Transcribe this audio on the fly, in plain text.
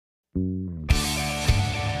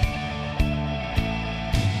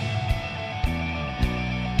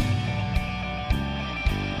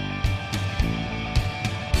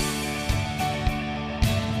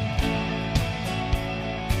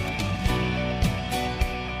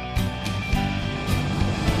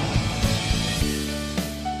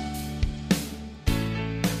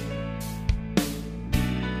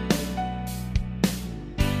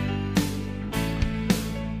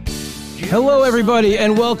Hello, everybody,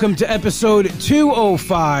 and welcome to episode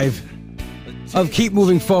 205 of Keep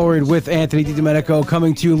Moving Forward with Anthony DiDomenico,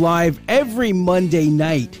 coming to you live every Monday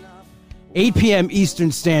night, 8 p.m.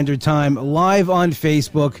 Eastern Standard Time, live on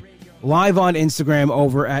Facebook, live on Instagram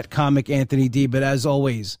over at Comic Anthony D. But as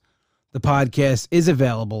always, the podcast is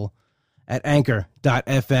available at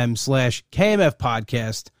anchor.fm/KMF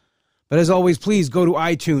podcast. But as always, please go to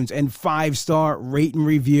iTunes and 5-star rate and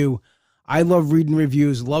review. I love reading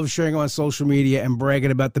reviews, love sharing on social media, and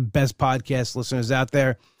bragging about the best podcast listeners out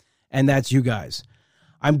there, and that's you guys.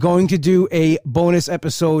 I'm going to do a bonus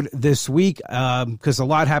episode this week because a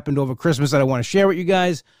lot happened over Christmas that I want to share with you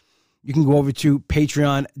guys. You can go over to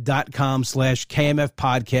patreon.com/KMF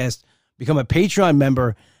podcast, become a Patreon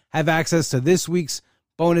member, have access to this week's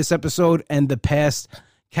bonus episode and the past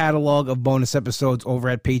catalog of bonus episodes over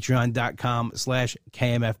at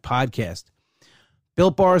patreon.com/KMF podcast.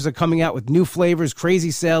 Built Bars are coming out with new flavors,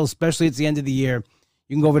 crazy sales, especially at the end of the year.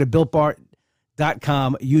 You can go over to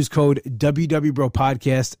BuiltBar.com, use code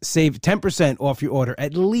WWBROPodcast, save 10% off your order,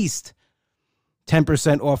 at least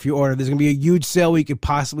 10% off your order. There's going to be a huge sale where you could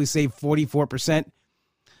possibly save 44%.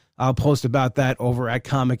 I'll post about that over at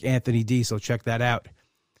Comic Anthony D, so check that out.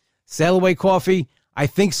 Sail Away Coffee, I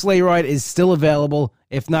think Sleigh Ride is still available.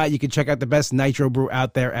 If not, you can check out the best nitro brew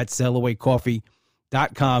out there at sailawaycoffee.com.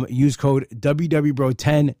 Use code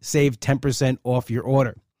WWBRO10, save 10% off your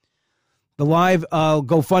order. The live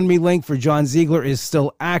GoFundMe link for John Ziegler is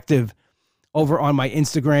still active over on my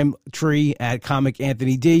Instagram tree at Comic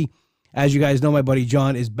Anthony D. As you guys know, my buddy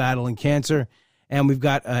John is battling cancer, and we've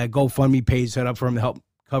got a GoFundMe page set up for him to help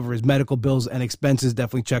cover his medical bills and expenses.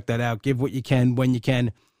 Definitely check that out. Give what you can when you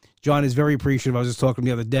can. John is very appreciative. I was just talking to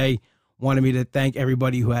him the other day. Wanted me to thank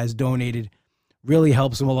everybody who has donated. Really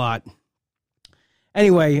helps him a lot.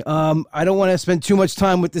 Anyway, I don't want to spend too much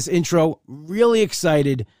time with this intro. Really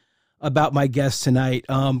excited about my guest tonight.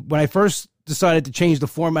 When I first decided to change the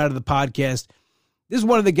format of the podcast, this is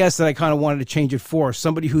one of the guests that I kind of wanted to change it for.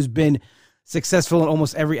 Somebody who's been successful in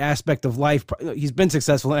almost every aspect of life. He's been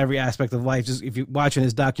successful in every aspect of life, just if you're watching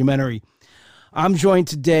his documentary. I'm joined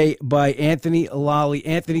today by Anthony Lolli.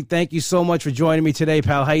 Anthony, thank you so much for joining me today,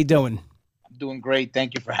 pal. How you doing? Doing great.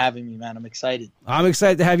 Thank you for having me, man. I'm excited. I'm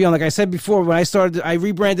excited to have you on. Like I said before, when I started, I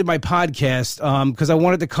rebranded my podcast because I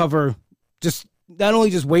wanted to cover just not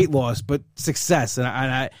only just weight loss, but success.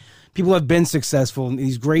 And people have been successful in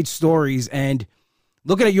these great stories. And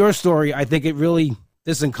looking at your story, I think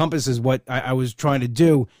this encompasses what I was trying to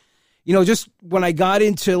do. You know, just when I got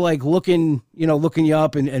into like looking you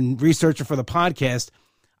up and researching for the podcast,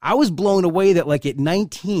 I was blown away that like at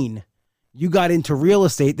 19, you got into real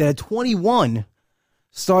estate, that at 21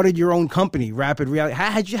 started your own company, Rapid Reality.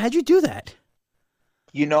 How'd you do that?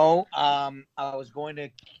 You know, I was going to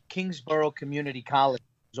Kingsborough Community College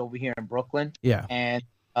over here in Brooklyn. Yeah. And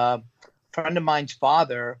a friend of mine's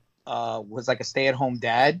father was like a stay-at-home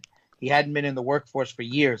dad. He hadn't been in the workforce for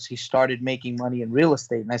years. He started making money in real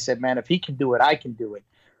estate. And I said, man, if he can do it, I can do it.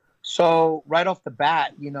 So right off the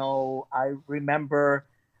bat, you know, I remember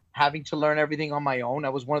having to learn everything on my own. I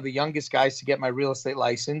was one of the youngest guys to get my real estate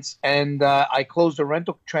license. And I closed a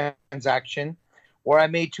rental transaction where I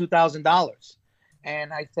made $2,000.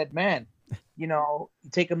 And I said, man, you know, you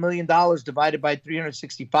take $1 million divided by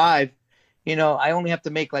 365, you know, I only have to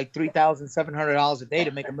make like $3,700 a day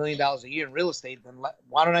to make $1 million a year in real estate. Then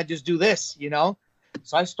why don't I just do this, you know?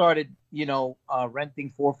 So I started, you know,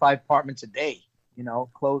 renting 4 or 5 apartments a day, you know,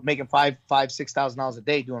 making $6,000 a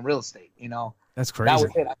day doing real estate, you know? That's crazy. That was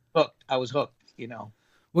it. I was hooked, you know.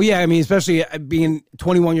 Well, yeah, I mean, especially being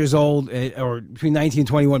 21 years old or between 19 and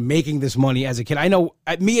 21, making this money as a kid. I know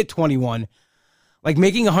at 21, like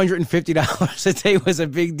making $150 a day was a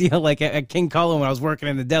big deal, like at King Cullen when I was working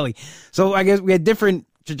in the deli. So I guess we had different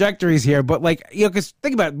trajectories here, but like, you know, because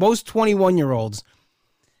think about it, most 21-year-olds,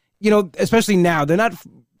 you know, especially now, they're not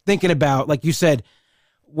thinking about, like you said,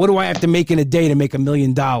 what do I have to make in a day to make $1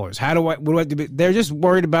 million? What do I have to be? They're just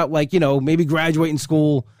worried about, like, you know, maybe graduating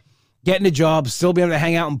school, getting a job, still being able to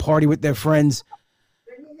hang out and party with their friends.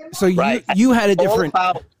 So right. you had a different.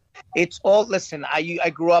 Listen, I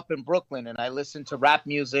grew up in Brooklyn and I listened to rap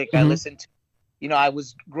music. Mm-hmm. I listened to, you know,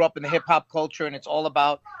 grew up in the hip hop culture, and it's all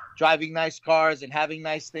about driving nice cars and having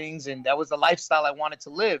nice things. And that was the lifestyle I wanted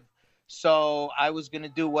to live. So I was going to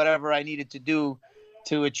do whatever I needed to do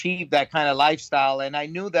to achieve that kind of lifestyle. And I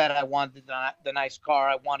knew that I wanted the nice car.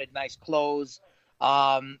 I wanted nice clothes.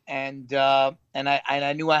 And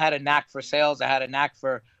I knew I had a knack for sales. I had a knack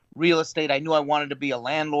for real estate. I knew I wanted to be a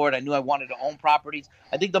landlord. I knew I wanted to own properties.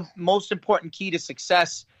 I think the most important key to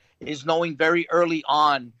success is knowing very early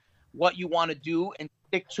on what you want to do and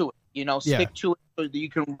stick to it. Yeah. Stick to it so that you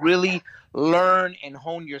can really learn and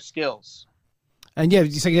hone your skills. And yeah,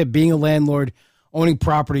 just like that, being a landlord, owning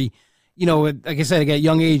property, like I said, at a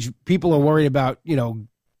young age, people are worried about,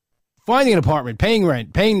 finding an apartment, paying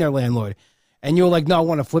rent, paying their landlord. And you're like, no, I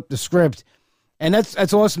want to flip the script. And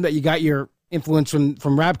that's awesome that you got your influence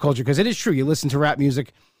from rap culture, because it is true. You listen to rap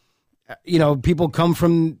music, people come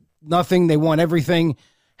from nothing. They want everything.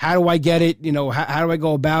 How do I get it? How do I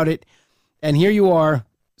go about it? And here you are,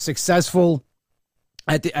 successful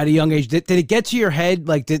at a young age. Did it get to your head?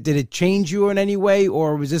 Like, did it change you in any way,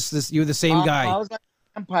 or was this you're the same guy? I was like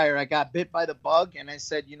Empire. I got bit by the bug, and I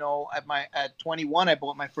said, at 21, I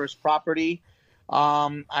bought my first property.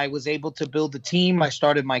 I was able to build a team. I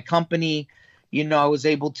started my company. I was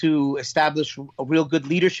able to establish a real good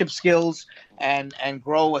leadership skills and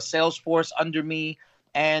grow a sales force under me.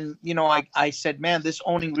 And, I said, man, this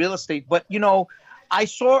owning real estate. But, I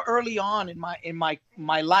saw early on in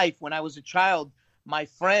my life when I was a child, my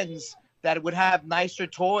friends that would have nicer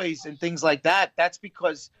toys and things like that. That's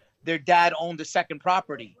because their dad owned a second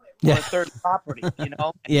property or a third property,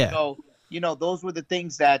 Yeah. So, those were the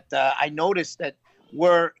things that I noticed that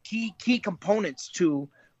were key components to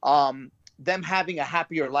them having a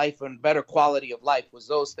happier life and better quality of life was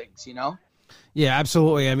those things, Yeah,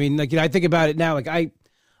 absolutely. I mean, I think about it now,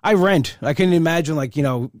 I rent. I couldn't imagine,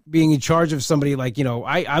 being in charge of somebody.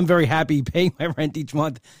 I'm very happy paying my rent each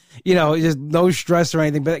month. Just no stress or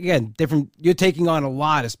anything. But again, different. You're taking on a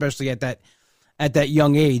lot, especially at that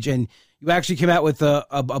young age. And you actually came out with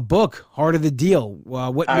a book, Heart of the Deal.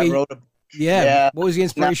 I wrote a. Yeah. What was the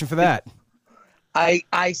inspiration for that?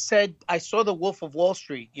 I said I saw The Wolf of Wall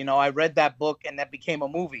Street. I read that book, and that became a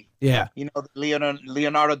movie. Yeah.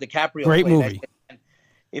 Leonardo DiCaprio. Great movie.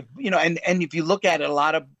 If if you look at it, a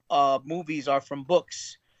lot of movies are from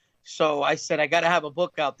books. So I said I got to have a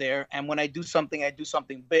book out there, and when I do something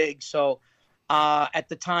big. So at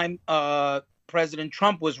the time, President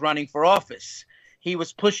Trump was running for office. He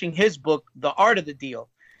was pushing his book, The Art of the Deal,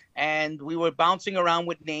 and we were bouncing around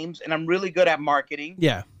with names. And I'm really good at marketing.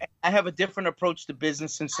 Yeah, I have a different approach to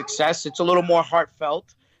business and success. It's a little more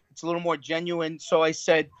heartfelt. It's a little more genuine. So I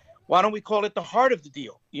said, why don't we call it The Heart of the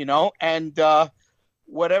Deal? And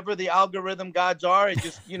whatever the algorithm gods are, it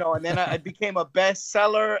just, and then I became a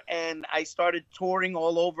bestseller, and I started touring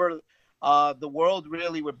all over the world,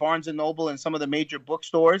 really, with Barnes and Noble and some of the major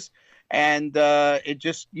bookstores. And it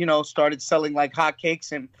just, started selling like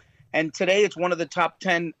hotcakes. And today it's one of the top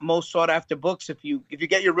 10 most sought after books. If you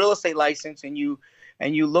get your real estate license and you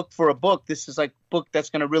look for a book, this is like a book that's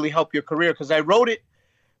going to really help your career. Because I wrote it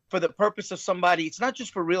for the purpose of somebody. It's not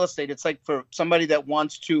just for real estate. It's like for somebody that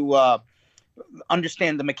wants to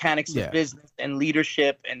understand the mechanics of business and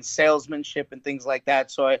leadership and salesmanship and things like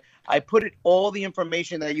that. So I put all the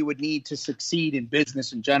information that you would need to succeed in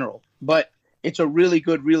business in general. But it's a really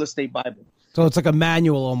good real estate Bible. So it's like a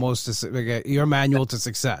manual almost, your manual to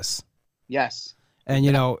success. Yes. And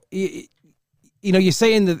you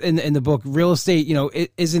say in the book, real estate,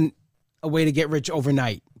 it isn't a way to get rich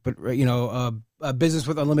overnight, but a business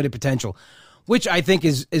with unlimited potential, which I think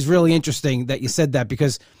is really interesting that you said that,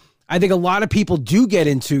 because I think a lot of people do get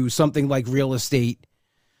into something like real estate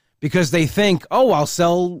because they think, oh, I'll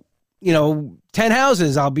sell, 10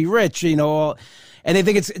 houses, I'll be rich, and they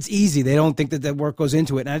think it's easy. They don't think that work goes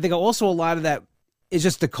into it. And I think also a lot of that is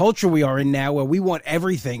just the culture we are in now, where we want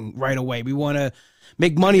everything right away. We want to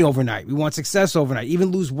make money overnight. We want success overnight,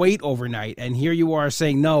 even lose weight overnight. And here you are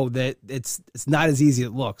saying, no, that it's not as easy as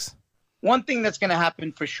it looks. One thing that's going to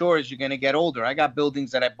happen for sure is you're going to get older. I got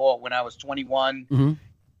buildings that I bought when I was 21,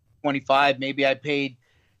 25. Maybe I paid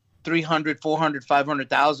 300, 400,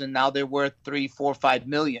 500,000. Now they're worth 3, 4, 5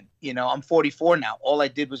 million. I'm 44 now. All I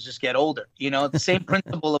did was just get older. The same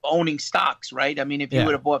principle of owning stocks, right? I mean, if you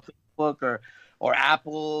would have bought Facebook or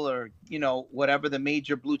Apple or, whatever the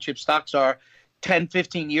major blue chip stocks are 10,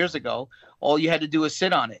 15 years ago, all you had to do is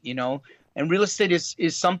sit on it, and real estate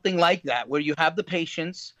is something like that, where you have the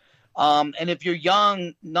patience. And if you're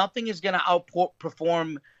young, nothing is going to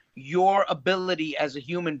outperform your ability as a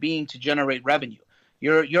human being to generate revenue.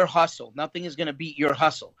 Your hustle. Nothing is going to beat your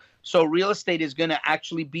hustle. So real estate is going to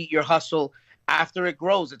actually beat your hustle after it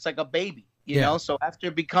grows. It's like a baby, you know? So after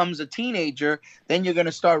it becomes a teenager, then you're going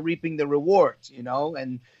to start reaping the rewards,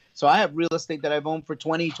 And so I have real estate that I've owned for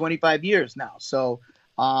 20, 25 years now. So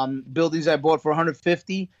buildings I bought for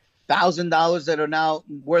 $150,000 that are now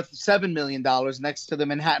worth $7 million next to the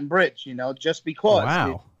Manhattan Bridge, just because.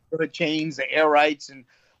 Wow. The chains, the air rights, and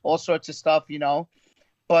all sorts of stuff,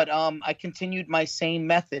 But I continued my same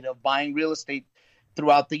method of buying real estate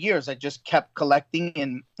throughout the years. I just kept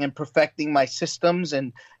collecting and perfecting my systems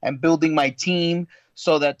and building my team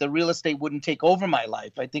so that the real estate wouldn't take over my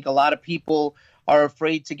life. I think a lot of people are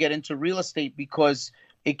afraid to get into real estate because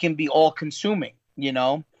it can be all consuming,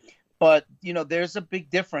 but there's a big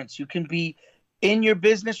difference. You can be in your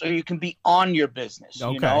business or you can be on your business,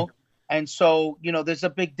 Okay. And so, there's a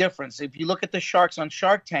big difference. If you look at the sharks on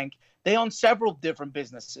Shark Tank, they own several different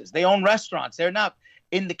businesses. They own restaurants. They're not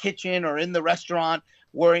in the kitchen or in the restaurant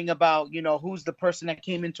worrying about, who's the person that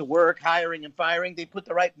came into work, hiring and firing. They put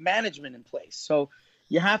the right management in place. So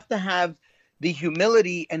you have to have the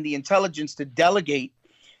humility and the intelligence to delegate.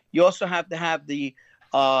 You also have to have the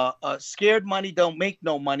scared money don't make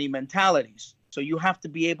no money mentalities. So you have to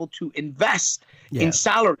be able to invest in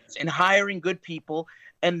salaries and hiring good people.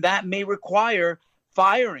 And that may require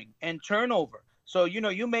firing and turnover. So,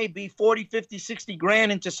 you may be 40, 50, 60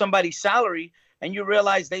 grand into somebody's salary and you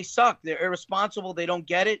realize they suck. They're irresponsible. They don't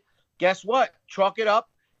get it. Guess what? Chalk it up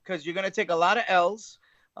because you're going to take a lot of L's,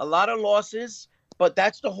 a lot of losses. But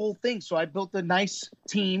that's the whole thing. So I built a nice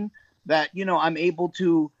team that, I'm able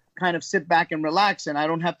to kind of sit back and relax. And I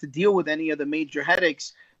don't have to deal with any of the major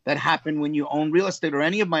headaches that happen when you own real estate or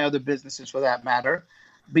any of my other businesses for that matter,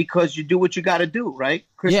 because you do what you got to do, right?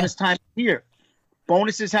 Christmas time here.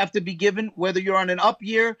 Bonuses have to be given, whether you're on an up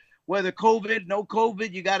year, whether COVID, no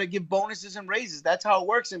COVID, you got to give bonuses and raises. That's how it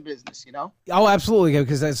works in business, Oh, absolutely.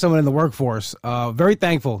 Because as someone in the workforce, very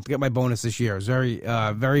thankful to get my bonus this year. I was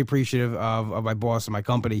very appreciative of my boss and my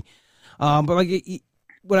company. But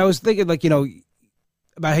when I was thinking, about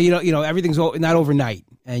how, everything's not overnight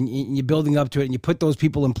and you're building up to it and you put those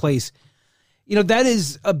people in place, that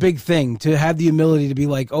is a big thing to have the humility to be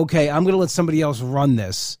like, okay, I'm going to let somebody else run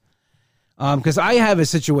this. Because I have a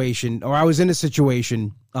situation, or I was in a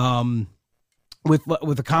situation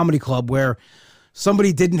with a comedy club where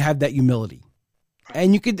somebody didn't have that humility,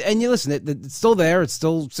 and you listen, it's still there, it's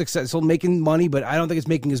still success, still making money, but I don't think it's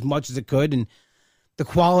making as much as it could, and the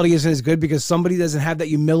quality isn't as good because somebody doesn't have that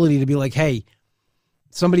humility to be like, hey,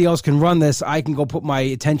 somebody else can run this, I can go put my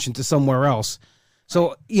attention to somewhere else.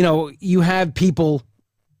 So you have people,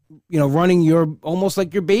 running almost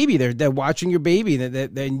like your baby. They're watching your baby.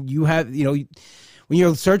 Then you have, when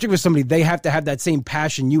you're searching for somebody, they have to have that same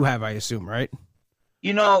passion you have, I assume, right?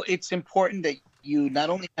 It's important that you not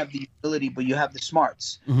only have the ability, but you have the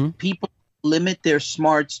smarts. Mm-hmm. People limit their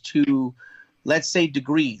smarts to, let's say,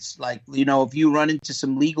 degrees. Like, if you run into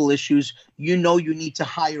some legal issues, you need to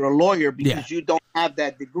hire a lawyer because you don't have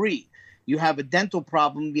that degree. You have a dental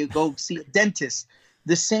problem, you go see a dentist.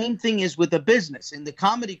 The same thing is with a business. In the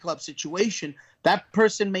comedy club situation, that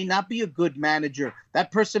person may not be a good manager.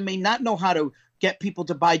 That person may not know how to get people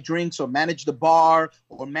to buy drinks or manage the bar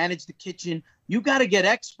or manage the kitchen. You got to get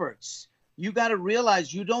experts. You got to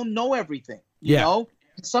realize you don't know everything. You know?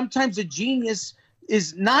 Sometimes a genius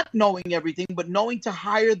is not knowing everything, but knowing to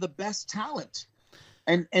hire the best talent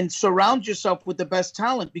and surround yourself with the best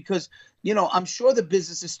talent because, I'm sure the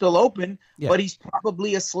business is still open, but he's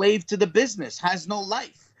probably a slave to the business, has no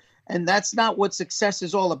life. And that's not what success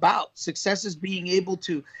is all about. Success is being able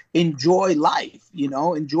to enjoy life,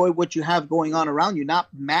 enjoy what you have going on around you, not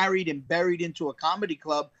married and buried into a comedy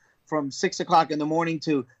club from 6 o'clock in the morning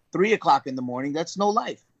to 3 o'clock in the morning. That's no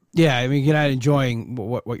life. Yeah, I mean, you're not enjoying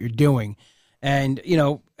what you're doing. And,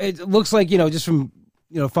 it looks like, just from,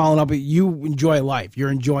 following up, you enjoy life.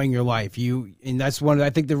 You're enjoying your life. And that's one of, I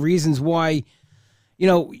think, the reasons why,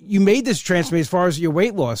 you made this transformation as far as your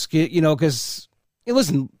weight loss, because,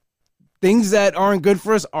 listen, things that aren't good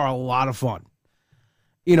for us are a lot of fun.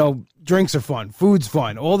 Drinks are fun. Food's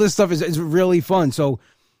fun. All this stuff is really fun. So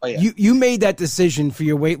you made that decision for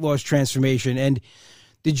your weight loss transformation. And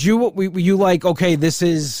were you like, okay,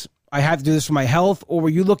 I have to do this for my health? Or were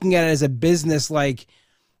you looking at it as a business, like,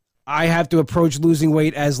 I have to approach losing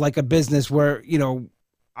weight as like a business where,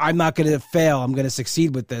 I'm not going to fail. I'm going to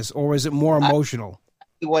succeed with this. Or was it more emotional?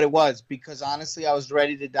 What it was, because honestly, I was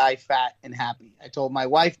ready to die fat and happy. I told my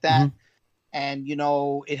wife that, and,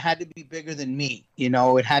 it had to be bigger than me.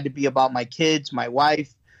 It had to be about my kids, my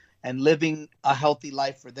wife, and living a healthy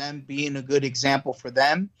life for them, being a good example for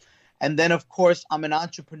them. And then, of course, I'm an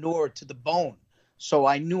entrepreneur to the bone. So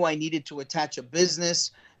I knew I needed to attach a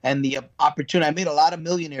business and the opportunity. I made a lot of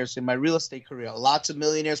millionaires in my real estate career, lots of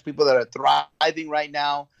millionaires, people that are thriving right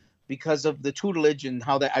now because of the tutelage and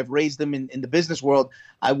how that I've raised them in the business world.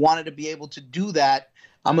 I wanted to be able to do that.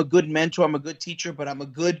 I'm a good mentor. I'm a good teacher, but I'm a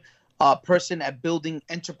good person at building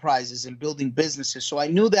enterprises and building businesses. So I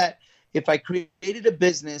knew that if I created a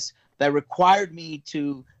business that required me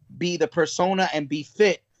to be the persona and be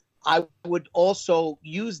fit, I would also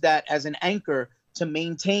use that as an anchor to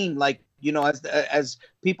maintain like You know, as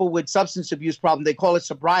people with substance abuse problem, they call it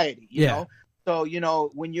sobriety. You know, so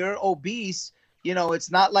when you're obese,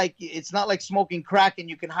 it's not like smoking crack and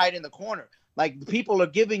you can hide in the corner. Like people are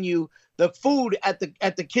giving you the food at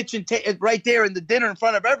the kitchen right there in the dinner in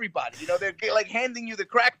front of everybody. They're like handing you the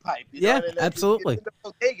crack pipe. Absolutely. It's in the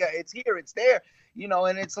bodega. It's here. It's there.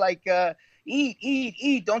 And it's like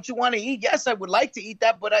eat. Don't you want to eat? Yes, I would like to eat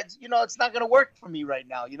that, but it's not going to work for me right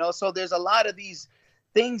now. So there's a lot of these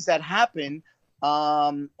things that happen,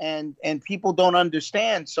 and people don't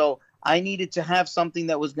understand. So I needed to have something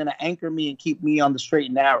that was going to anchor me and keep me on the straight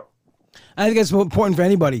and narrow. I think that's important for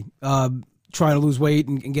anybody trying to lose weight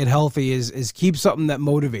and get healthy is keep something that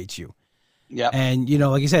motivates you. Yeah. And,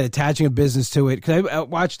 like you said, attaching a business to it. Because I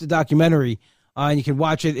watched the documentary, and you can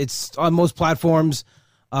watch it. It's on most platforms,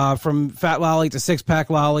 from Fat Lolly to Six Pack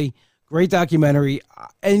Lolly. Great documentary.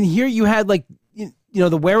 And here you had, like,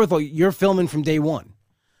 the wherewithal. You're filming from day one.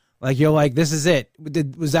 Like, you're like, this is it.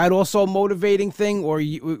 Was that also a motivating thing? Or were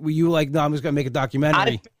you like, no, I'm just going to make a documentary?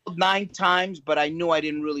 I failed 9 times, but I knew I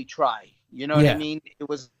didn't really try. You know what I mean? It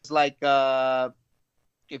was like,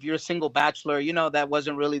 if you're a single bachelor, that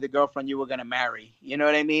wasn't really the girlfriend you were going to marry. You know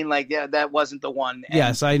what I mean? Like, that wasn't the one. And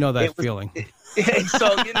yes, I know that feeling.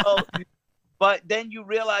 So, but then you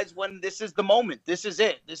realize when this is the moment, this is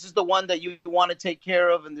it. This is the one that you want to take care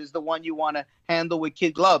of, and this is the one you want to handle with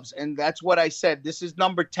kid gloves. And that's what I said. This is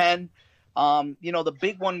number 10. The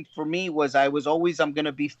big one for me was I'm going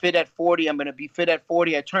to be fit at 40. I'm going to be fit at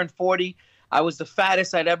 40. I turned 40. I was the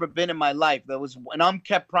fattest I'd ever been in my life. That was an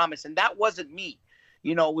unkept promise. And that wasn't me.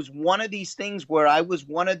 It was one of these things where I was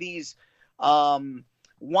one of these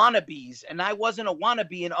wannabes, and I wasn't a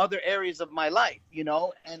wannabe in other areas of my life,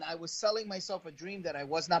 and I was selling myself a dream that I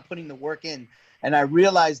was not putting the work in. And I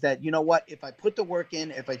realized that, if I put the work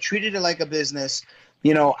in, if I treated it like a business,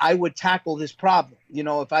 I would tackle this problem.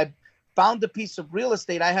 If I found a piece of real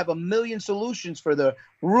estate, I have a million solutions for the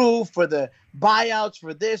roof, for the buyouts,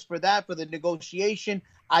 for this, for that, for the negotiation.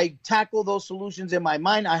 I tackle those solutions in my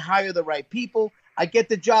mind. I hire the right people. I get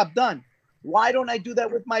the job done. Why don't I do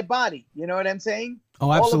that with my body? You know what I'm saying?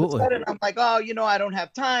 Oh, absolutely. All of a sudden, I'm like, I don't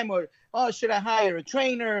have time, or, should I hire a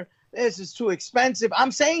trainer? This is too expensive.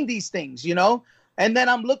 I'm saying these things, and then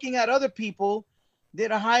I'm looking at other people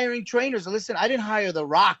that are hiring trainers. Listen, I didn't hire The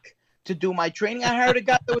Rock to do my training. I hired a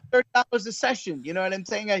guy that was $30 a session. You know what I'm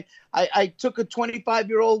saying? I took a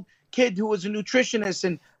 25-year-old kid who was a nutritionist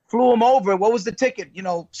and flew him over. What was the ticket?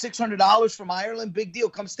 $600 from Ireland. Big deal.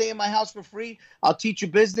 Come stay in my house for free. I'll teach you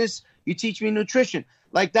business. You teach me nutrition.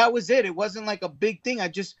 Like, that was it. It wasn't like a big thing. I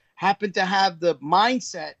just happened to have the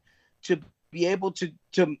mindset to be able to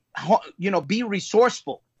be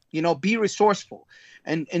resourceful,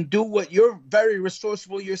 and do what you're very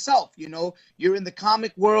resourceful yourself. You're in the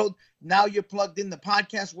comic world. Now you're plugged in the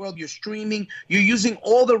podcast world. You're streaming. You're using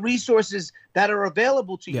all the resources that are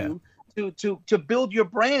available to you to build your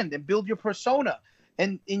brand and build your persona.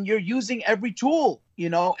 And you're using every tool,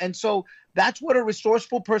 and so that's what a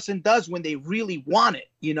resourceful person does when they really want it,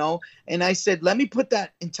 And I said, let me put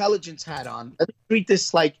that intelligence hat on. Let me treat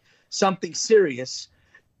this like something serious.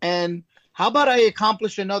 And how about I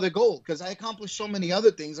accomplish another goal? Because I accomplished so many other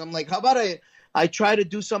things. I'm like, how about I try to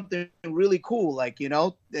do something really cool, like,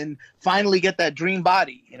 and finally get that dream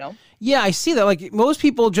body, Yeah, I see that. Like, most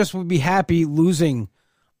people just would be happy losing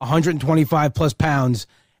 125 plus pounds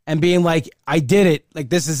and being like, I did it. Like,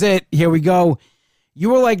 this is it. Here we go. You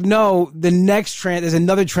were like, no, there's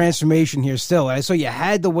another transformation here still. And so you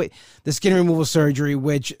had the skin removal surgery,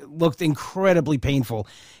 which looked incredibly painful.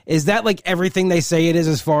 Is that like everything they say it is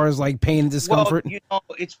as far as like pain and discomfort? Well,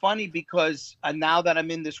 it's funny because now that I'm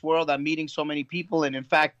in this world, I'm meeting so many people. And in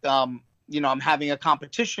fact, I'm having a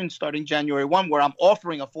competition starting January 1 where I'm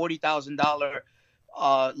offering a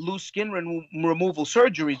 $40,000 loose skin removal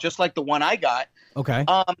surgery, just like the one I got. Okay.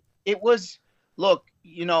 It was, look,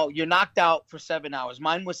 you're knocked out for 7 hours.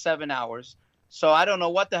 Mine was 7 hours. So I don't know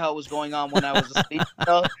what the hell was going on when I was asleep.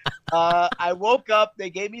 I woke up. They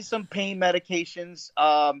gave me some pain medications.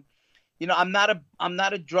 I'm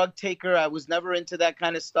not a drug taker. I was never into that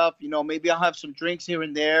kind of stuff. Maybe I'll have some drinks here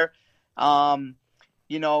and there. And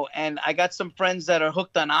I got some friends that are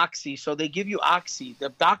hooked on Oxy. So they give you Oxy. The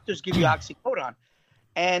doctors give you oxycodone.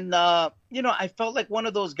 And, I felt like one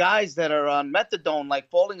of those guys that are on methadone, like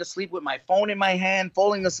falling asleep with my phone in my hand,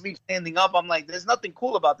 falling asleep standing up. I'm like, there's nothing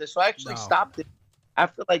cool about this. So I actually stopped it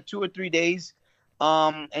after like 2 or 3 days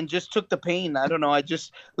and just took the pain. I don't know.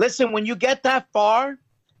 Listen, when you get that far,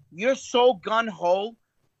 you're so gung-ho.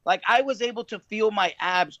 Like, I was able to feel my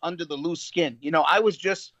abs under the loose skin. I was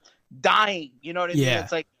just dying. You know what I mean?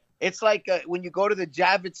 It's like when you go to the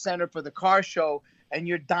Javits Center for the car show, and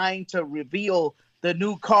you're dying to reveal the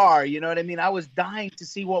new car. You know what I mean? I was dying to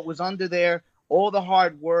see what was under there, all the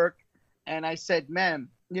hard work. And I said, man,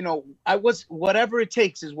 whatever it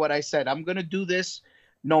takes is what I said. I'm going to do this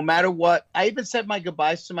no matter what. I even said my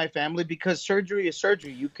goodbyes to my family because surgery is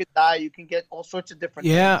surgery. You could die. You can get all sorts of different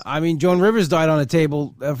things. I mean, Joan Rivers died on a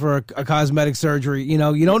table for a cosmetic surgery. You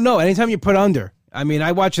don't know. Anytime you put under. I mean,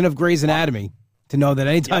 I watch enough Grey's Anatomy to know that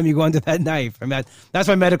anytime you go under that knife, I mean, that's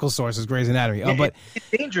my medical source is Grey's Anatomy. But it's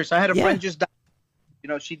dangerous. I had a friend just die.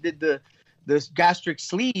 She did the gastric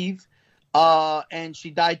sleeve, and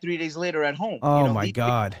she died 3 days later at home. Oh my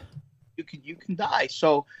God. You can die.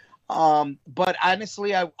 So, but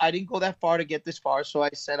honestly, I didn't go that far to get this far. So I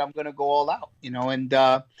said, I'm going to go all out, and,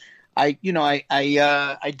 I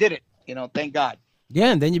did it, thank God.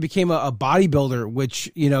 Yeah. And then you became a bodybuilder,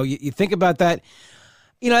 which, you think about that,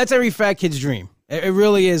 that's every fat kid's dream. It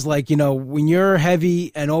really is. Like, when you're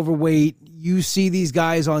heavy and overweight, you see these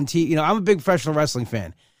guys on TV. I'm a big professional wrestling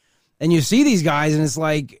fan, and you see these guys and it's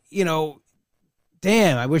like,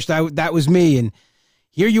 damn, I wish that was me. And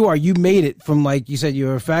here you are, you made it from, like you said, you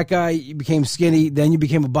were a fat guy, you became skinny, then you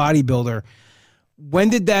became a bodybuilder. When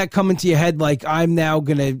did that come into your head? Like, I'm now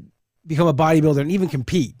going to become a bodybuilder and even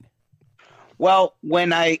compete? Well,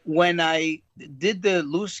 when I did the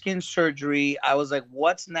loose skin surgery, I was like,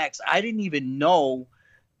 what's next? I didn't even know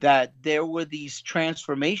that there were these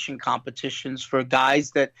transformation competitions for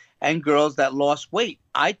guys and girls that lost weight.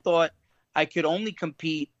 I thought I could only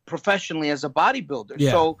compete professionally as a bodybuilder.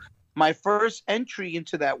 Yeah. So my first entry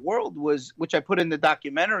into that world was, which I put in the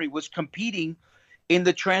documentary, was competing in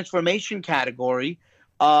the transformation category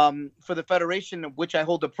for the federation, of which I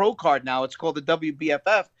hold a pro card now. It's called the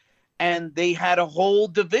WBFF. And they had a whole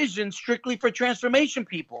division strictly for transformation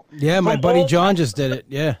people. Yeah, my buddy John just did it.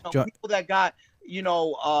 Yeah, people that got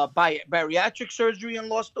bariatric surgery and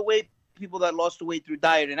lost the weight, people that lost the weight through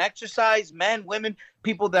diet and exercise, men, women,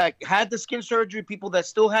 people that had the skin surgery, people that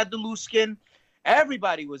still had the loose skin.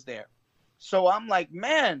 Everybody was there. So I'm like,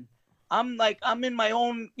 man, I'm in my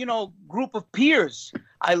own group of peers.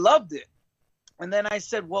 I loved it. And then I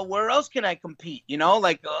said, well, where else can I compete?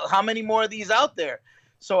 How many more of these out there?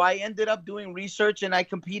 So I ended up doing research, and I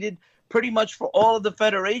competed pretty much for all of the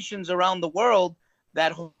federations around the world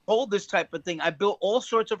that hold this type of thing. I built all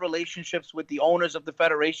sorts of relationships with the owners of the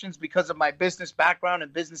federations because of my business background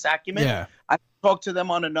and business acumen. Yeah. I talked to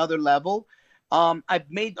them on another level.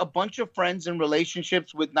 I've made a bunch of friends and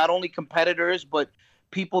relationships with not only competitors, but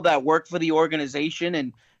people that work for the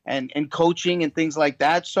organization and coaching and things like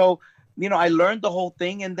that. So, I learned the whole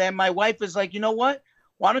thing. And then my wife is like, you know what?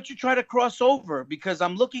 Why don't you try to cross over? Because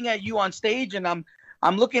I'm looking at you on stage, and I'm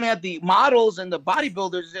looking at the models and the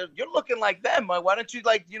bodybuilders. You're looking like them. Why don't you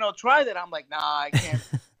try that? I'm like, nah, I can't.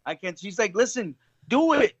 I can't. She's like, listen,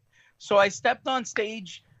 do it. So I stepped on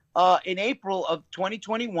stage in April of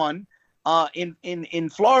 2021 in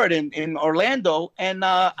Florida, in Orlando, and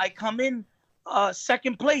I come in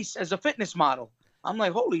second place as a fitness model. I'm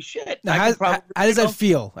like, holy shit. Now, how does that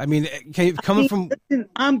feel? I mean, listen,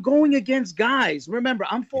 I'm going against guys. Remember,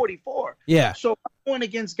 I'm 44. Yeah. So I'm going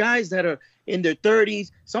against guys that are in their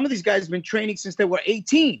 30s. Some of these guys have been training since they were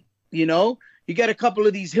 18. You got a couple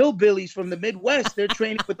of these hillbillies from the Midwest. They're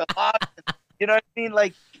training with the logs. You know what I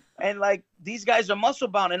mean? And these guys are muscle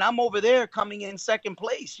bound, and I'm over there coming in second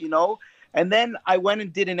place, And then I went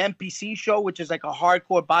and did an NPC show, which is like a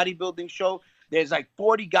hardcore bodybuilding show. There's like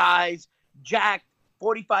 40 guys, jacked,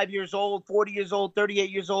 45 years old, 40 years old, 38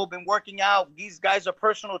 years old, been working out. These guys are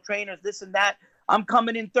personal trainers, this and that. I'm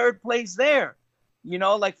coming in third place there,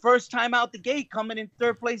 first time out the gate, coming in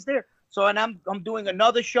third place there. So, and I'm doing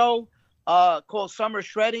another show called Summer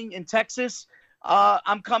Shredding in Texas.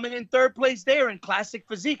 I'm coming in third place there in classic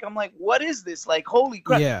physique. I'm like, what is this? Like, holy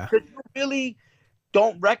crap. Yeah. Because you really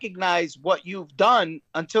don't recognize what you've done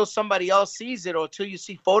until somebody else sees it or until you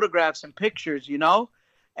see photographs and pictures,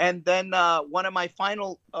 And then one of my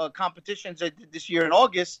final competitions I did this year in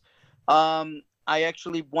August, I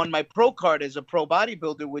actually won my pro card as a pro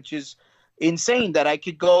bodybuilder, which is insane that I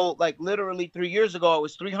could go, literally 3 years ago, I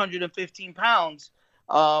was 315 pounds,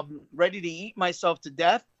 ready to eat myself to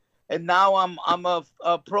death. And now I'm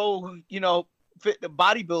a pro, fit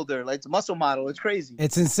bodybuilder, like muscle model. It's crazy.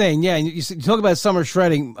 It's insane. Yeah. And you talk about summer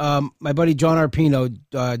shredding. My buddy John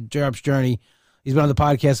Arpino, J-Up's Journey, he's been on the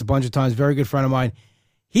podcast a bunch of times. Very good friend of mine.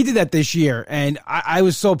 He did that this year, and I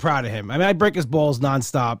was so proud of him. I mean, I break his balls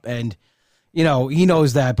nonstop, and, he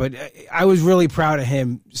knows that, but I was really proud of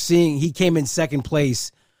him seeing he came in second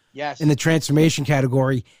place in the transformation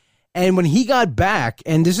category. And when he got back,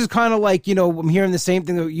 and this is kind of like, I'm hearing the same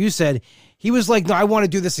thing that you said, he was like, no, I want to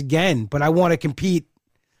do this again, but I want to compete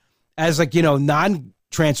as like,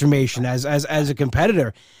 non-transformation as a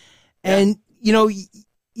competitor. And,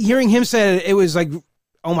 hearing him say it was like,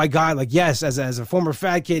 oh my God, like, yes, as a former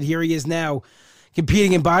fat kid, here he is now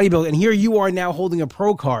competing in bodybuilding. And here you are now holding a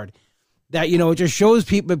pro card that, it just shows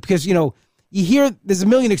people because, you hear there's a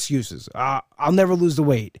million excuses. I'll never lose the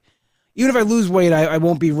weight. Even if I lose weight, I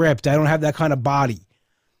won't be ripped. I don't have that kind of body.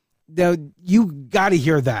 Now, you got to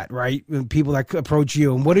hear that, right? When people that approach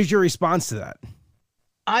you. And what is your response to that?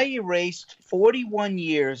 I erased 41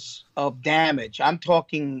 years of damage. I'm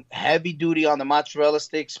talking heavy duty on the mozzarella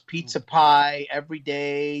sticks, pizza pie every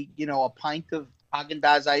day, a pint of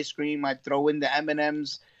Haagen-Dazs ice cream. I'd throw in the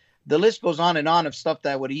M&Ms. The list goes on and on of stuff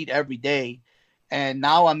that I would eat every day. And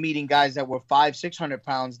now I'm meeting guys that were 500-600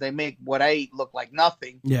 pounds. They make what I eat look like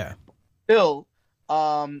nothing. Yeah. Still,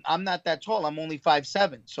 I'm not that tall. I'm only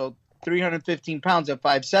 5'7". So 315 pounds at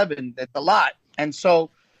 5'7", that's a lot. And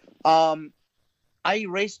so I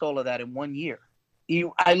erased all of that in 1 year.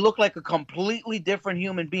 I look like a completely different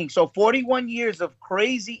human being. So 41 years of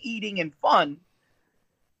crazy eating and fun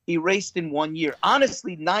erased in 1 year.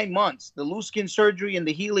 Honestly, 9 months. The loose skin surgery and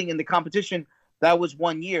the healing and the competition, that was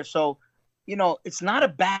 1 year. So, it's not a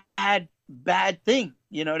bad thing.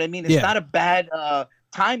 You know what I mean? It's not a bad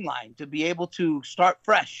timeline to be able to start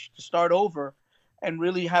fresh, to start over and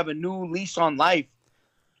really have a new lease on life.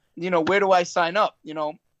 Where do I sign up?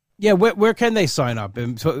 Yeah, where can they sign up?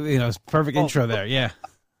 And it's perfect intro there. Yeah.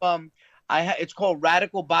 It's called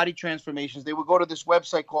Radical Body Transformations. They would go to this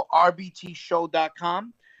website called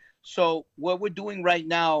rbtshow.com. So what we're doing right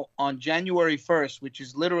now on January 1st, which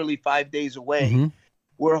is literally 5 days away,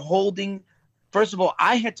 we're holding. First of all,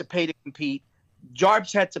 I had to pay to compete.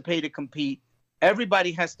 Jarbs had to pay to compete.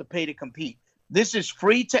 Everybody has to pay to compete. This is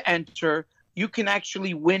free to enter. You can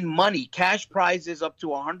actually win money, cash prizes up to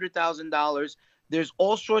 $100,000. There's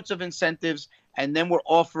all sorts of incentives. And then we're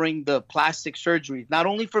offering the plastic surgery, not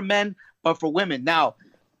only for men, but for women. Now,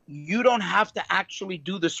 you don't have to actually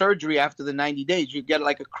do the surgery after the 90 days. You get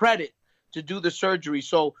like a credit to do the surgery.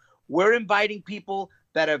 So we're inviting people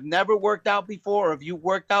that have never worked out before, or if you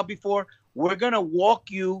worked out before, we're going to walk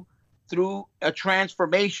you through a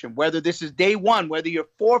transformation, whether this is day one, whether you're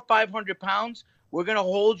 400 or 500 pounds, we're going to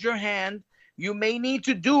hold your hand. You may need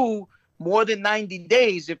to do more than 90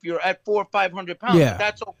 days if you're at 400 or 500 pounds. Yeah. But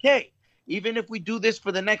that's okay. Even if we do this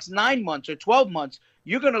for the next 9 months or 12 months,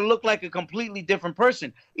 you're going to look like a completely different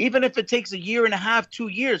person. Even if it takes 1.5 years, 2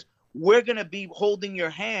 years, we're going to be holding your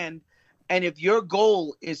hand. And if your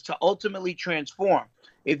goal is to ultimately transform,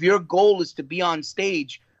 if your goal is to be on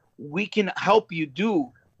stage, we can help you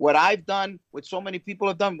do what I've done, what so many people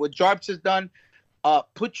have done, what Jarbs has done,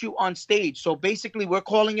 put you on stage. So basically, we're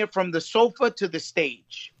calling it from the sofa to the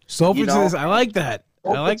stage. Sofa to this, I like that.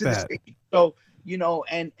 I like that. So,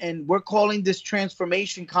 and we're calling this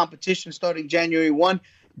transformation competition starting January 1,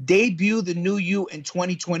 debut the new you in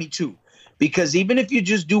 2022. Because even if you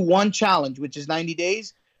just do one challenge, which is 90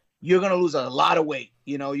 days, you're going to lose a lot of weight.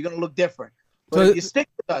 You're going to look different. But if you stick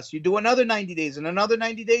with us, you do another 90 days and another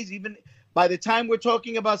 90 days, even by the time we're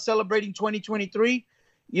talking about celebrating 2023,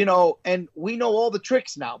 and we know all the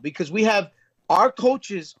tricks now because we have our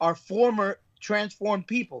coaches are former transformed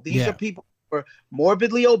people. These are people who are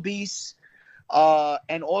morbidly obese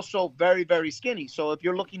and also very, very skinny. So if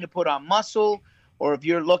you're looking to put on muscle or if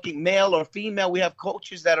you're looking male or female, we have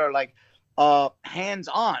coaches that are like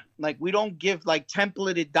hands-on. Like we don't give like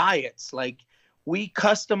templated diets. Like we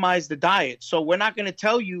customize the diet. So we're not going to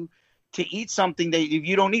tell you to eat something that if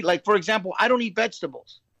you don't eat. Like, for example, I don't eat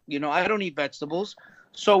vegetables. I don't eat vegetables.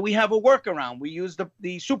 So we have a workaround. We use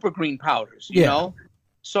the super green powders, you know.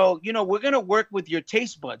 So, we're going to work with your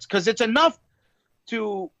taste buds because it's enough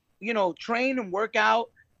to, train and work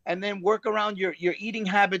out and then work around your eating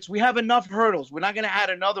habits. We have enough hurdles. We're not going to add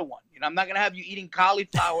another one. I'm not going to have you eating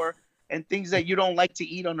cauliflower and things that you don't like to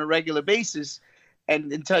eat on a regular basis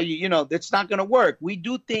and tell you, it's not going to work. We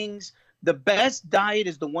do things. The best diet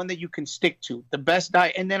is the one that you can stick to, the best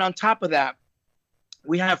diet. And then on top of that,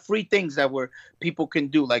 we have free things that people can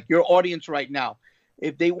do, like your audience right now.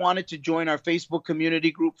 If they wanted to join our Facebook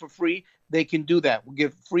community group for free, they can do that. We'll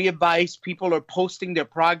give free advice. People are posting their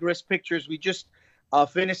progress pictures. We just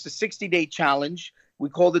finished a 60-day challenge. We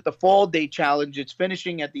called it the Fall Day Challenge. It's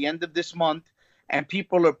finishing at the end of this month. And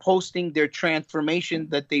people are posting their transformation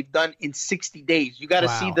that they've done in 60 days. You got to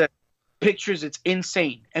see the pictures. It's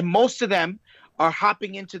insane. And most of them are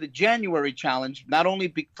hopping into the January challenge, not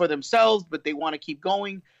only for themselves, but they want to keep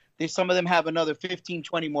going. Some of them have another 15,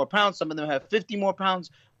 20 more pounds. Some of them have 50 more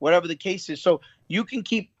pounds, whatever the case is. So you can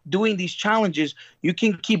keep doing these challenges. You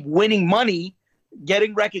can keep winning money,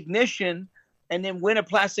 getting recognition, and then win a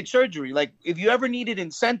plastic surgery. Like, if you ever needed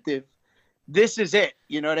incentive, this is it.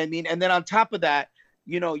 You know what I mean? And then on top of that,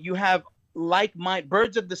 you know, you have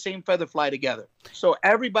birds of the same feather fly together. So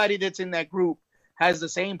everybody that's in that group has the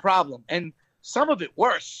same problem, and some of it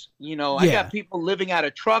worse. You know, I got people living out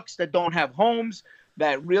of trucks that don't have homes,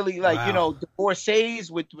 that really you know,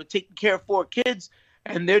 divorcees with taking care of 4 kids,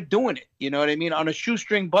 and they're doing it. You know what I mean? On a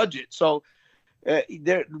shoestring budget. So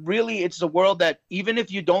it's a world that even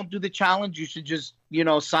if you don't do the challenge, you should just, you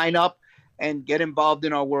know, sign up and get involved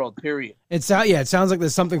in our world, period. It sounds like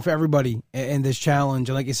there's something for everybody in this challenge.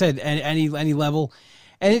 And like you said, any level.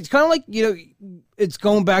 And it's kind of like, you know, it's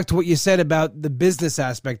going back to what you said about the business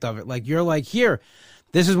aspect of it. Like, you're like, here,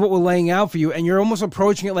 this is what we're laying out for you. And you're almost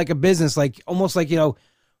approaching it like a business, like almost like, you know,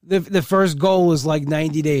 the first goal is like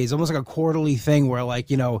 90 days, almost like a quarterly thing where, like,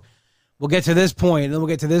 you know, we'll get to this point and then we'll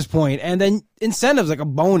get to this point. And then incentives, like a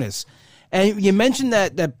bonus. And you mentioned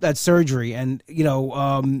that surgery, and, you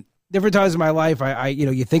know, different times in my life, I you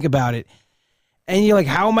know, you think about it and you're like,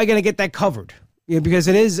 how am I going to get that covered? Yeah, because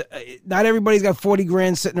it is, not everybody's got 40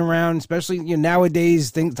 grand sitting around, especially, you know,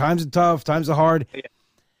 nowadays. Times are tough, times are hard,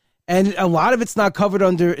 and a lot of it's not covered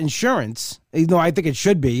under insurance. You know, I think it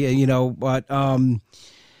should be, you know, but and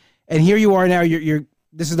here you are now.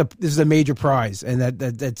 This is a major prize, and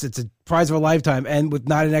it's a prize of a lifetime, and with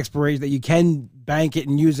not an expiration that you can bank it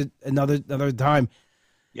and use it another time.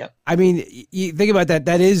 Yeah, I mean, you think about that.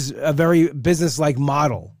 That is a very business-like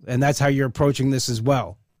model, and that's how you're approaching this as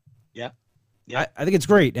well. Yeah. Yeah. I think it's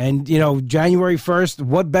great. And, you know, January 1st,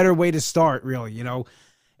 what better way to start, really? You know,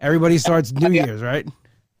 everybody starts New Year's, right?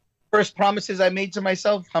 First promises I made to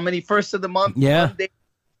myself, how many first of the month? Yeah. Monday,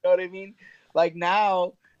 you know what I mean? Like,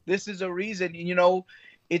 now, this is a reason. You know,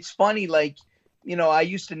 it's funny, like, you know, I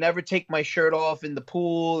used to never take my shirt off in the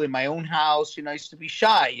pool, in my own house. You know, I used to be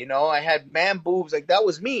shy, you know. I had man boobs. Like, that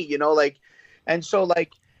was me, you know, like, and so,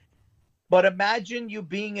 like, but imagine you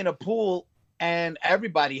being in a pool and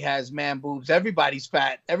everybody has man boobs. Everybody's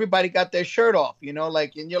fat. Everybody got their shirt off, you know,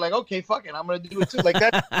 like, and you're like, okay, fuck it, I'm going to do it too. Like,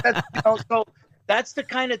 that's you know, so that's the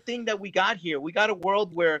kind of thing that we got here. We got a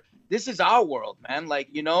world where this is our world, man. Like,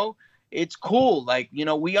 you know, it's cool. Like, you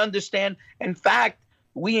know, we understand. In fact,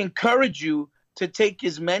 we encourage you to take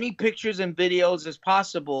as many pictures and videos as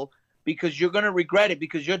possible, because you're going to regret it,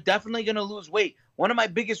 because you're definitely going to lose weight. One of my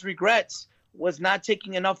biggest regrets was not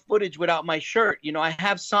taking enough footage without my shirt. You know, I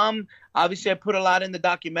have some, obviously I put a lot in the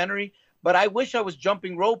documentary, but I wish I was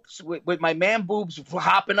jumping ropes with my man boobs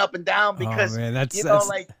hopping up and down, because, you know,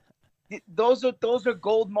 like, those are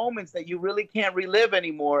gold moments that you really can't relive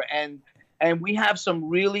anymore. And we have some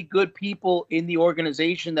really good people in the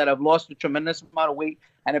organization that have lost a tremendous amount of weight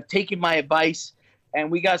and have taken my advice.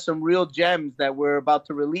 And we got some real gems that we're about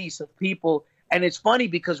to release of people. And it's funny,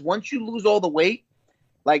 because once you lose all the weight,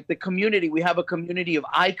 like the community, we have a community of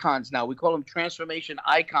icons now. We call them transformation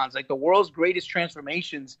icons. Like, the world's greatest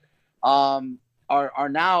transformations are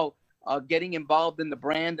now getting involved in the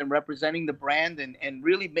brand and representing the brand and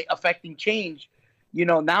really affecting change. You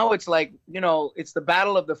know, now it's like, you know, it's the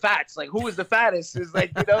battle of the fats. Like, who is the fattest? Is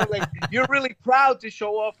like, you know, like, you're really proud to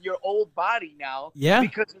show off your old body now. Yeah.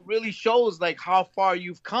 Because it really shows, like, how far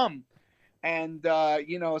you've come. And,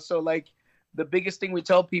 you know, so, like, the biggest thing we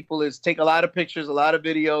tell people is take a lot of pictures, a lot of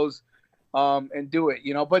videos, and do it,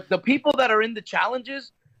 you know. But the people that are in the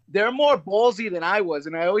challenges, they're more ballsy than I was.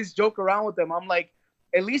 And I always joke around with them. I'm like,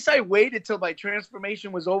 at least I waited till my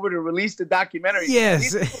transformation was over to release the documentary.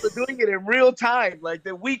 Yes. These people are doing it in real time, like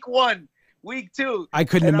the week 1, week 2. I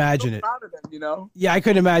couldn't imagine it. Proud of them, you know? Yeah, I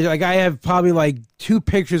couldn't imagine. Like, I have probably like 2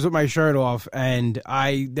 pictures with my shirt off, and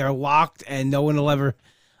they're locked, and no one will ever.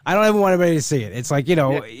 I don't ever want anybody to see it. It's like, you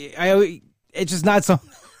know, it's just not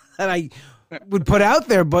something that I would put out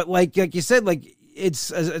there. But like you said, like,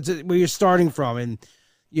 it's where you're starting from, and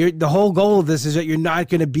the whole goal of this is that you're not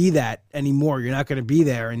going to be that anymore. You're not going to be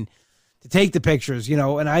there, and to take the pictures, you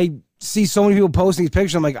know. And I see so many people posting these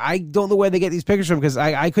pictures. I'm like, I don't know where they get these pictures from, because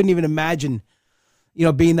I couldn't even imagine, you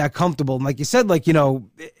know, being that comfortable. And like you said, like, you know,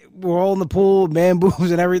 we're all in the pool, man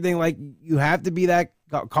boobs and everything. Like, you have to be that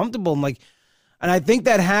comfortable. And I think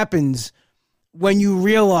that happens when you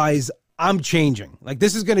realize, I'm changing. Like,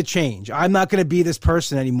 this is going to change. I'm not going to be this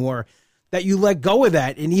person anymore. That you let go of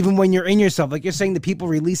that. And even when you're in yourself, like you're saying, the people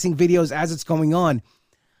releasing videos as it's going on,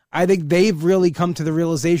 I think they've really come to the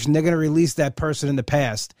realization they're going to release that person in the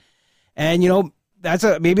past. And, you know, that's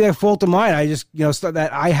maybe a fault of mine. I just, you know,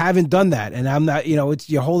 that I haven't done that, and I'm not, you know,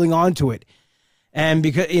 you're holding on to it. And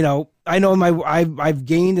because, you know, I know I've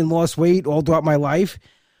gained and lost weight all throughout my life.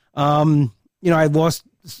 You know, I lost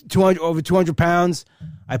over 200 pounds.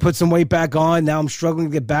 I put some weight back on. Now I'm struggling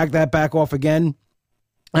to get that back off again.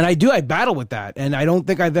 And I battle with that. And I don't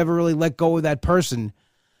think I've ever really let go of that person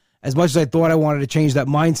as much as I thought I wanted to change that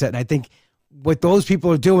mindset. And I think what those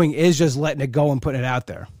people are doing is just letting it go and putting it out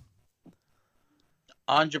there.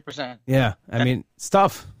 100%. Yeah. I mean, it's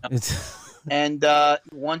tough. And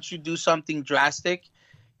once you do something drastic,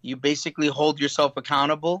 you basically hold yourself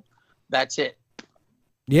accountable. That's it.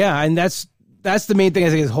 Yeah. And that's the main thing, I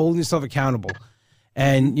think, is holding yourself accountable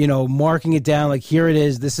and, you know, marking it down. Like, here it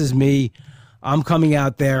is. This is me. I'm coming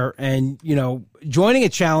out there and, you know, joining a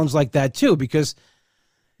challenge like that too, because,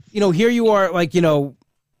 you know, here you are, like, you know,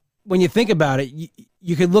 when you think about it,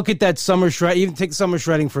 you could look at that summer shred, even take summer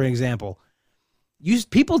shredding for an example.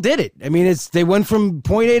 People did it. I mean, they went from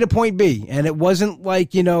point A to point B, and it wasn't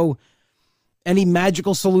like, you know, any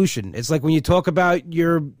magical solution. It's like when you talk about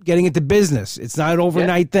you're getting into business, it's not an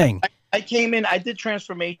overnight thing. I came in, I did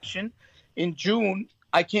transformation in June.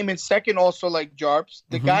 I came in second also, like Jarps.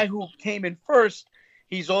 The guy who came in first,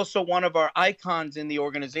 he's also one of our icons in the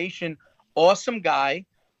organization. Awesome guy.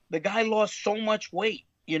 The guy lost so much weight,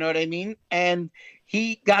 you know what I mean? And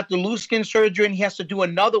he got the loose skin surgery and he has to do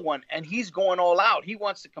another one. And he's going all out. He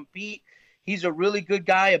wants to compete. He's a really good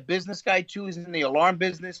guy, a business guy too. He's in the alarm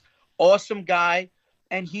business. Awesome guy.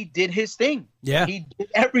 And he did his thing. Yeah. He did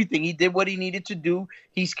everything. He did what he needed to do.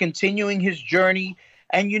 He's continuing his journey.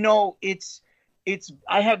 And, you know,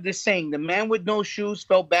 I have this saying, the man with no shoes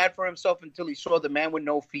felt bad for himself until he saw the man with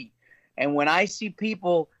no feet. And when I see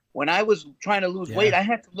people, when I was trying to lose weight, I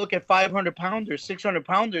had to look at 500 pounders, 600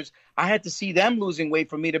 pounders. I had to see them losing weight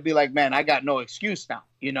for me to be like, man, I got no excuse now,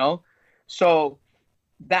 you know? So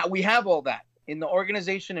that we have all that in the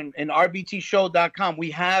organization and in rbtshow.com.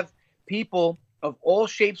 We have people of all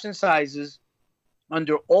shapes and sizes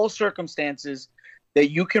under all circumstances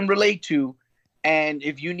that you can relate to. And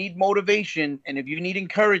if you need motivation and if you need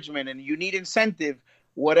encouragement and you need incentive,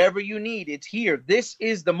 whatever you need, it's here. This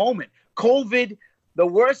is the moment. COVID, the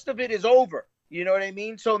worst of it is over. You know what I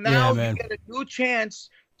mean? So now you get a new chance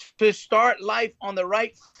to start life on the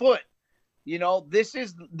right foot. You know, this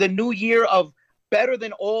is the new year of better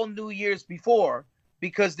than all New Year's before,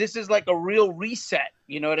 because this is like a real reset.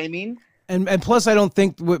 You know what I mean? And plus, I don't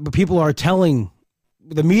think what people are telling,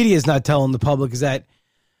 the media is not telling the public, is that,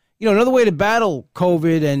 you know, another way to battle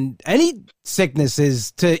COVID and any sickness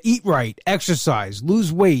is to eat right, exercise,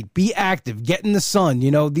 lose weight, be active, get in the sun.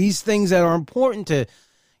 You know, these things that are important to,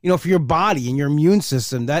 you know, for your body and your immune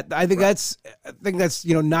system. That I think that's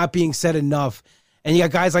you know, not being said enough. And you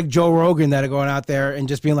got guys like Joe Rogan that are going out there and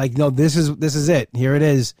just being like, no, this is it. Here it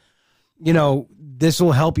is. You know, this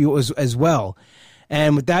will help you as well.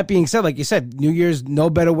 And with that being said, like you said, New Year's, no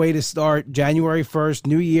better way to start. January 1st,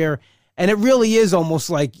 New Year. And it really is almost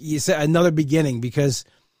like you said, another beginning, because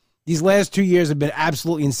these last 2 years have been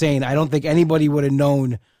absolutely insane. I don't think anybody would have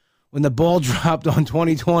known when the ball dropped on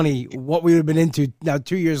 2020 what we would have been into now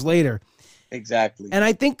 2 years later. Exactly. And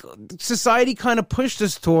I think society kind of pushed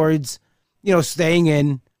us towards, you know, staying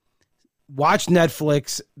in, watch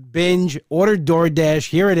Netflix, binge, order DoorDash.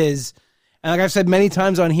 Here it is. And like I've said many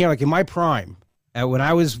times on here, like in my prime, when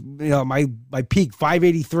I was, you know, my peak,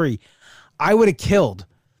 583, I would have killed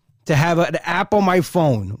to have an app on my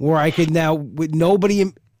phone where I could now, with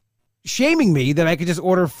nobody shaming me, that I could just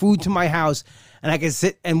order food to my house and I could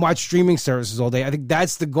sit and watch streaming services all day. I think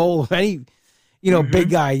that's the goal of any, you know, big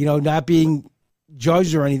guy, you know, not being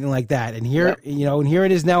judged or anything like that. And here, you know, and here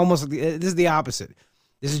it is now, almost like this is the opposite.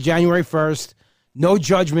 This is January 1st, no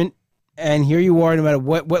judgment. And here you are, no matter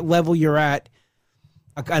what level you're at,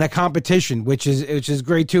 in a competition, which is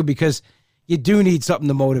great too, because you do need something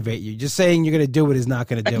to motivate you. Just saying you're going to do it is not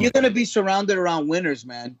going to do it. You're going to be surrounded around winners,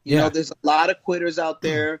 man. You know, there's a lot of quitters out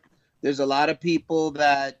there. There's a lot of people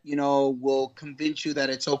that, you know, will convince you that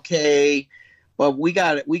it's okay. But we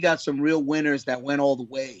got some real winners that went all the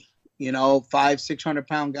way. You know, 500-600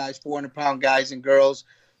 pound guys, 400 pound guys and girls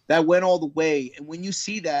that went all the way. And when you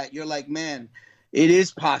see that, you're like, man, it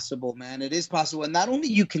is possible, man. It is possible. And not only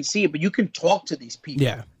you can see it, but you can talk to these people.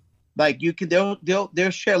 Yeah. Like you can, they'll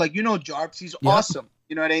share. Like, you know, Jarps, he's awesome.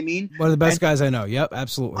 You know what I mean? One of the best guys I know. Yep,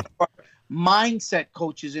 absolutely. Mindset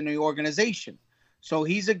coaches in the organization. So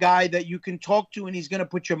he's a guy that you can talk to, and he's going to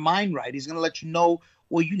put your mind right. He's going to let you know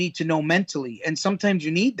what you need to know mentally. And sometimes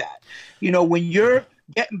you need that. You know, when you're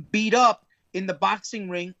getting beat up in the boxing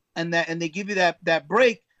ring and they give you that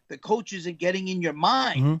break, the coach isn't getting in your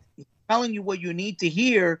mind. Mm-hmm. He's telling you what you need to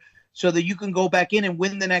hear so that you can go back in and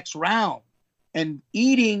win the next round. And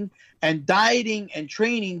eating and dieting and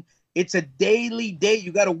training, it's a daily day.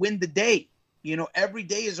 You got to win the day. You know, every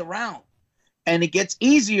day is a round. And it gets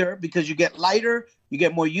easier because you get lighter, you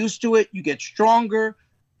get more used to it, you get stronger,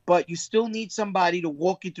 but you still need somebody to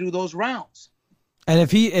walk you through those rounds. And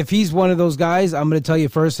if he's one of those guys, I'm going to tell you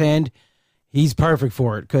firsthand, he's perfect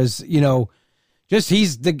for it because just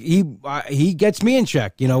he gets me in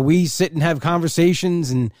check. We sit and have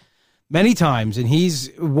conversations and many times, and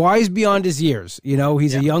he's wise beyond his years.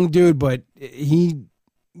 He's a young dude, but he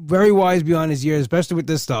very wise beyond his years, especially with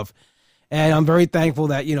this stuff. And I'm very thankful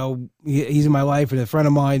that he's in my life and a friend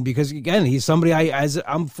of mine because again, he's somebody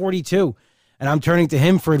I'm 42, and I'm turning to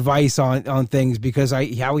him for advice on things because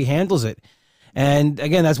how he handles it. And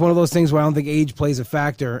again, that's one of those things where I don't think age plays a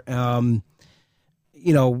factor.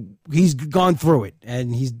 He's gone through it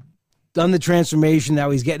and he's done the transformation.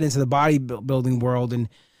 Now he's getting into the bodybuilding world. And,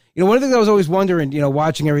 one of the things I was always wondering,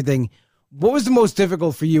 watching everything, what was the most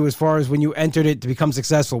difficult for you as far as when you entered it to become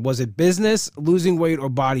successful? Was it business, losing weight, or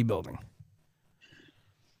bodybuilding?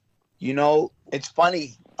 It's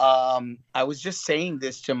funny. I was just saying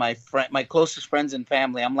this to my closest friends and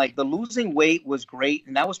family. I'm like, the losing weight was great,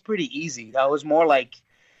 and that was pretty easy. That was more like,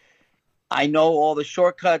 I know all the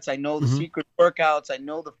shortcuts. I know the secret workouts. I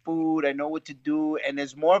know the food. I know what to do. And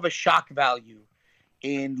there's more of a shock value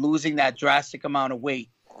in losing that drastic amount of weight.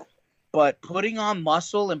 But putting on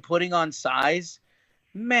muscle and putting on size,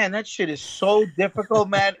 man, that shit is so difficult,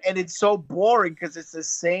 man. And it's so boring because it's the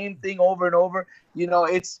same thing over and over.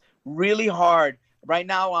 It's really hard. Right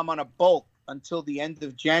now, I'm on a bulk until the end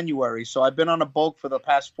of January. So I've been on a bulk for the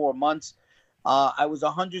past 4 months. I was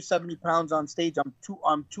 170 pounds on stage. I'm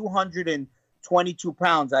 222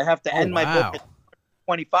 pounds. I have to end my bulk at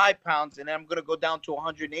 25 pounds, and then I'm going to go down to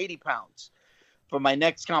 180 pounds for my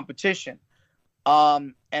next competition.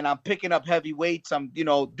 And I'm picking up heavy weights. I'm,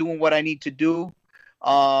 doing what I need to do.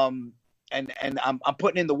 And I'm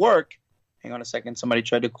putting in the work. Hang on a second. Somebody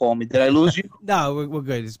tried to call me. Did I lose you? No, we're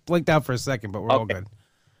good. It's blinked out for a second, but we're all good.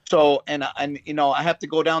 So, and I have to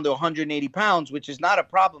go down to 180 pounds, which is not a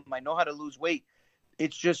problem. I know how to lose weight.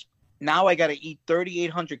 It's just now I got to eat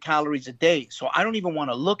 3,800 calories a day. So I don't even want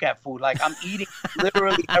to look at food. Like I'm eating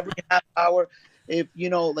literally every half hour. If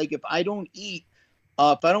I don't eat,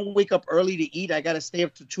 if I don't wake up early to eat, I got to stay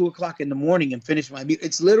up to 2:00 in the morning and finish my meal.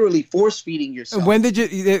 It's literally force feeding yourself. When did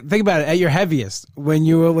you think about it at your heaviest when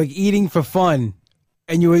you were like eating for fun?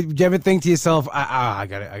 And did you ever think to yourself, I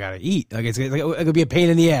gotta eat? Like it could be a pain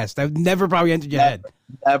in the ass. That never probably entered your head.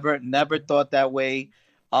 Never thought that way.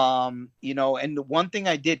 And the one thing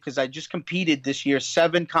I did, because I just competed this year,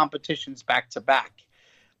 7 competitions back to back,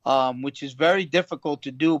 which is very difficult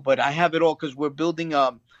to do. But I have it all because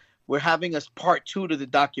we're having a part 2 to the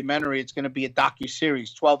documentary. It's going to be a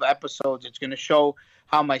docuseries, 12 episodes. It's going to show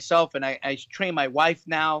how myself and I train my wife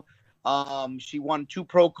now. She won 2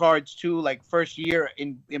 pro cards too, like first year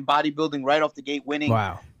in bodybuilding right off the gate winning.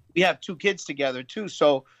 Wow. We have 2 kids together too.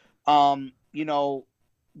 So,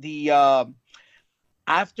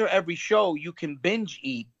 after every show you can binge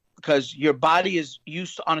eat because your body is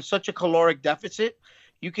used to, on such a caloric deficit.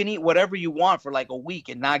 You can eat whatever you want for like a week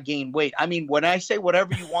and not gain weight. I mean, when I say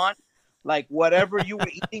whatever you want, like whatever you were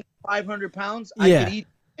eating 500 pounds, I could eat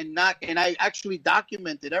and I actually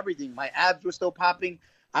documented everything. My abs were still popping.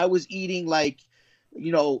 I was eating like,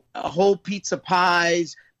 a whole pizza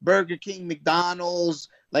pies, Burger King, McDonald's,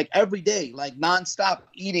 like every day, like nonstop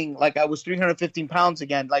eating. Like I was 315 pounds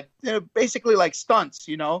again, like basically like stunts,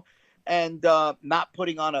 and not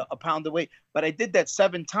putting on a pound of weight. But I did that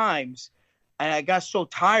 7 times. And I got so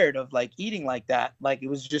tired of like eating like that. Like it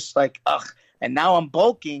was just like, ugh. And now I'm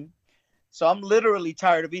bulking. So I'm literally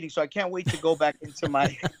tired of eating. So I can't wait to go back into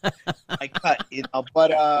my cut,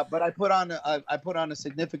 But I put on a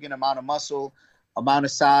significant amount of muscle, amount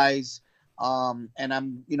of size. And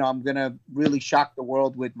I'm gonna really shock the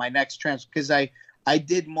world with my next because I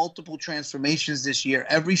did multiple transformations this year.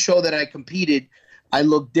 Every show that I competed, I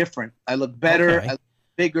looked different. I looked better, I looked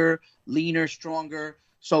bigger, leaner, stronger.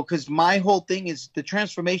 So, because my whole thing is the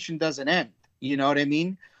transformation doesn't end. You know what I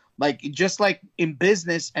mean? Like, just like in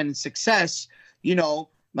business and in success,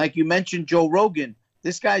 like you mentioned Joe Rogan,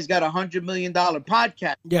 this guy's got $100 million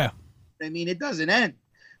podcast. Yeah. I mean, it doesn't end.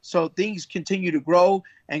 So things continue to grow,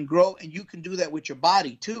 and you can do that with your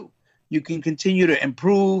body too. You can continue to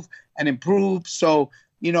improve and improve. So,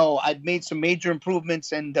 I've made some major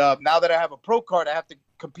improvements, and now that I have a pro card, I have to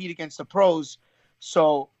compete against the pros.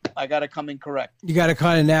 So I got to come in correct. You got to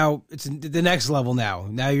kind of now. It's the next level now.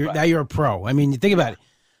 Now you're a pro. I mean, you think about it.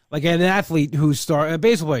 Like an athlete a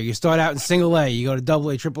baseball player, you start out in single A, you go to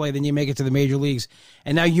double A, triple A, then you make it to the major leagues,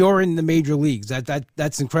 and now you're in the major leagues.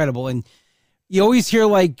 That's incredible. And you always hear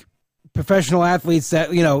like professional athletes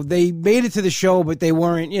that they made it to the show, but they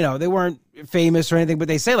weren't famous or anything. But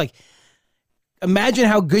they say like, imagine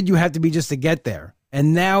how good you have to be just to get there.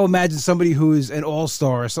 And now imagine somebody who's an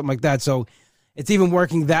all-star or something like that. So it's even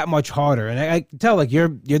working that much harder. And I can tell, like, you're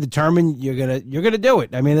determined. You're gonna do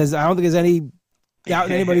it. I mean, I don't think there's any doubt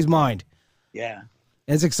in anybody's mind. Yeah,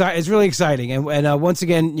 it's exciting. It's really exciting. And once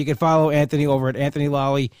again, you can follow Anthony over at Anthony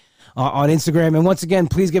Lolly on Instagram. And once again,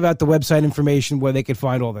 please give out the website information where they can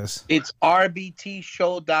find all this. It's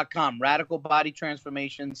rbtshow.com. Radical Body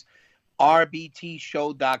Transformations.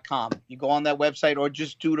 rbtshow.com. You go on that website or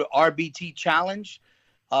just do the RBT challenge.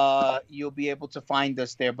 You'll be able to find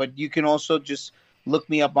us there. But you can also just look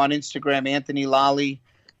me up on Instagram, Anthony Lolly.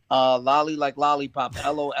 Lolly like lollipop,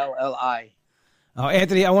 Lolli.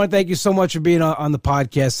 Anthony, I want to thank you so much for being on the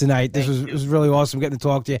podcast tonight. This was really awesome getting to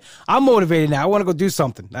talk to you. I'm motivated now. I want to go do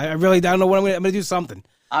something. I really don't know what I'm going to do something.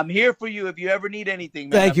 I'm here for you if you ever need anything,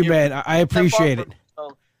 man. Thank you, man. I appreciate it.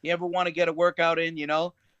 So you ever want to get a workout in,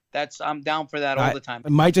 I'm down for that all the time. I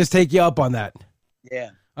might just take you up on that. Yeah.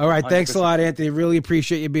 All right. 100%. Thanks a lot, Anthony. Really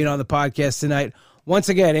appreciate you being on the podcast tonight. Once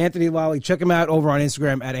again, Anthony Lolly. Check him out over on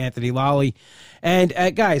Instagram at Anthony Lolly. And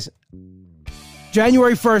guys,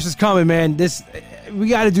 January 1st is coming, man. We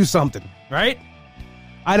got to do something, right?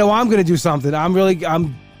 I know I'm going to do something. I'm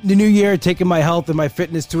the new year, taking my health and my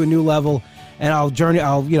fitness to a new level, and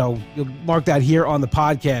you'll mark that here on the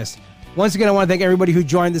podcast. Once again, I want to thank everybody who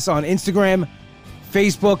joined us on Instagram,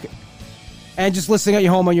 Facebook, and just listening at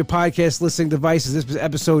your home on your podcast listening devices. This was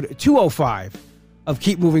episode 205 of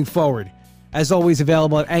Keep Moving Forward. As always,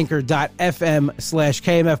 available at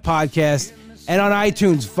anchor.fm/KMF podcast and on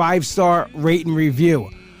iTunes, 5-star rate and review.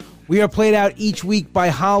 We are played out each week by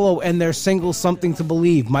Hollow and their single Something to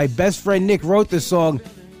Believe. My best friend Nick wrote this song.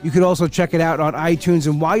 You could also check it out on iTunes.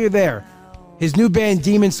 And while you're there, his new band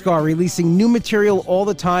Demon Scar, releasing new material all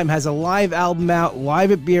the time, has a live album out,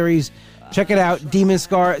 live at Beery's. Check it out,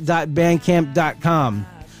 demonscar.bandcamp.com.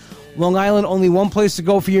 Long Island, only one place to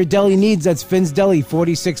go for your deli needs. That's Finn's Deli,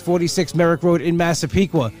 4646 Merrick Road in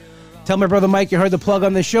Massapequa. Tell my brother Mike you heard the plug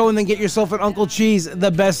on the show, and then get yourself an Uncle Cheese, the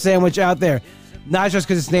best sandwich out there. Not just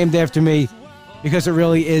because it's named after me, because it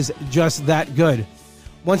really is just that good.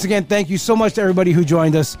 Once again, thank you so much to everybody who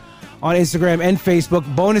joined us on Instagram and Facebook.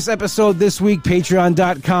 Bonus episode this week,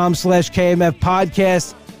 patreon.com/KMF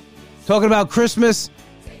podcast. Talking about Christmas,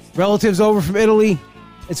 relatives over from Italy.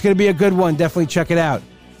 It's going to be a good one. Definitely check it out.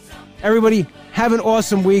 Everybody, have an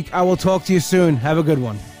awesome week. I will talk to you soon. Have a good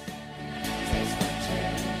one.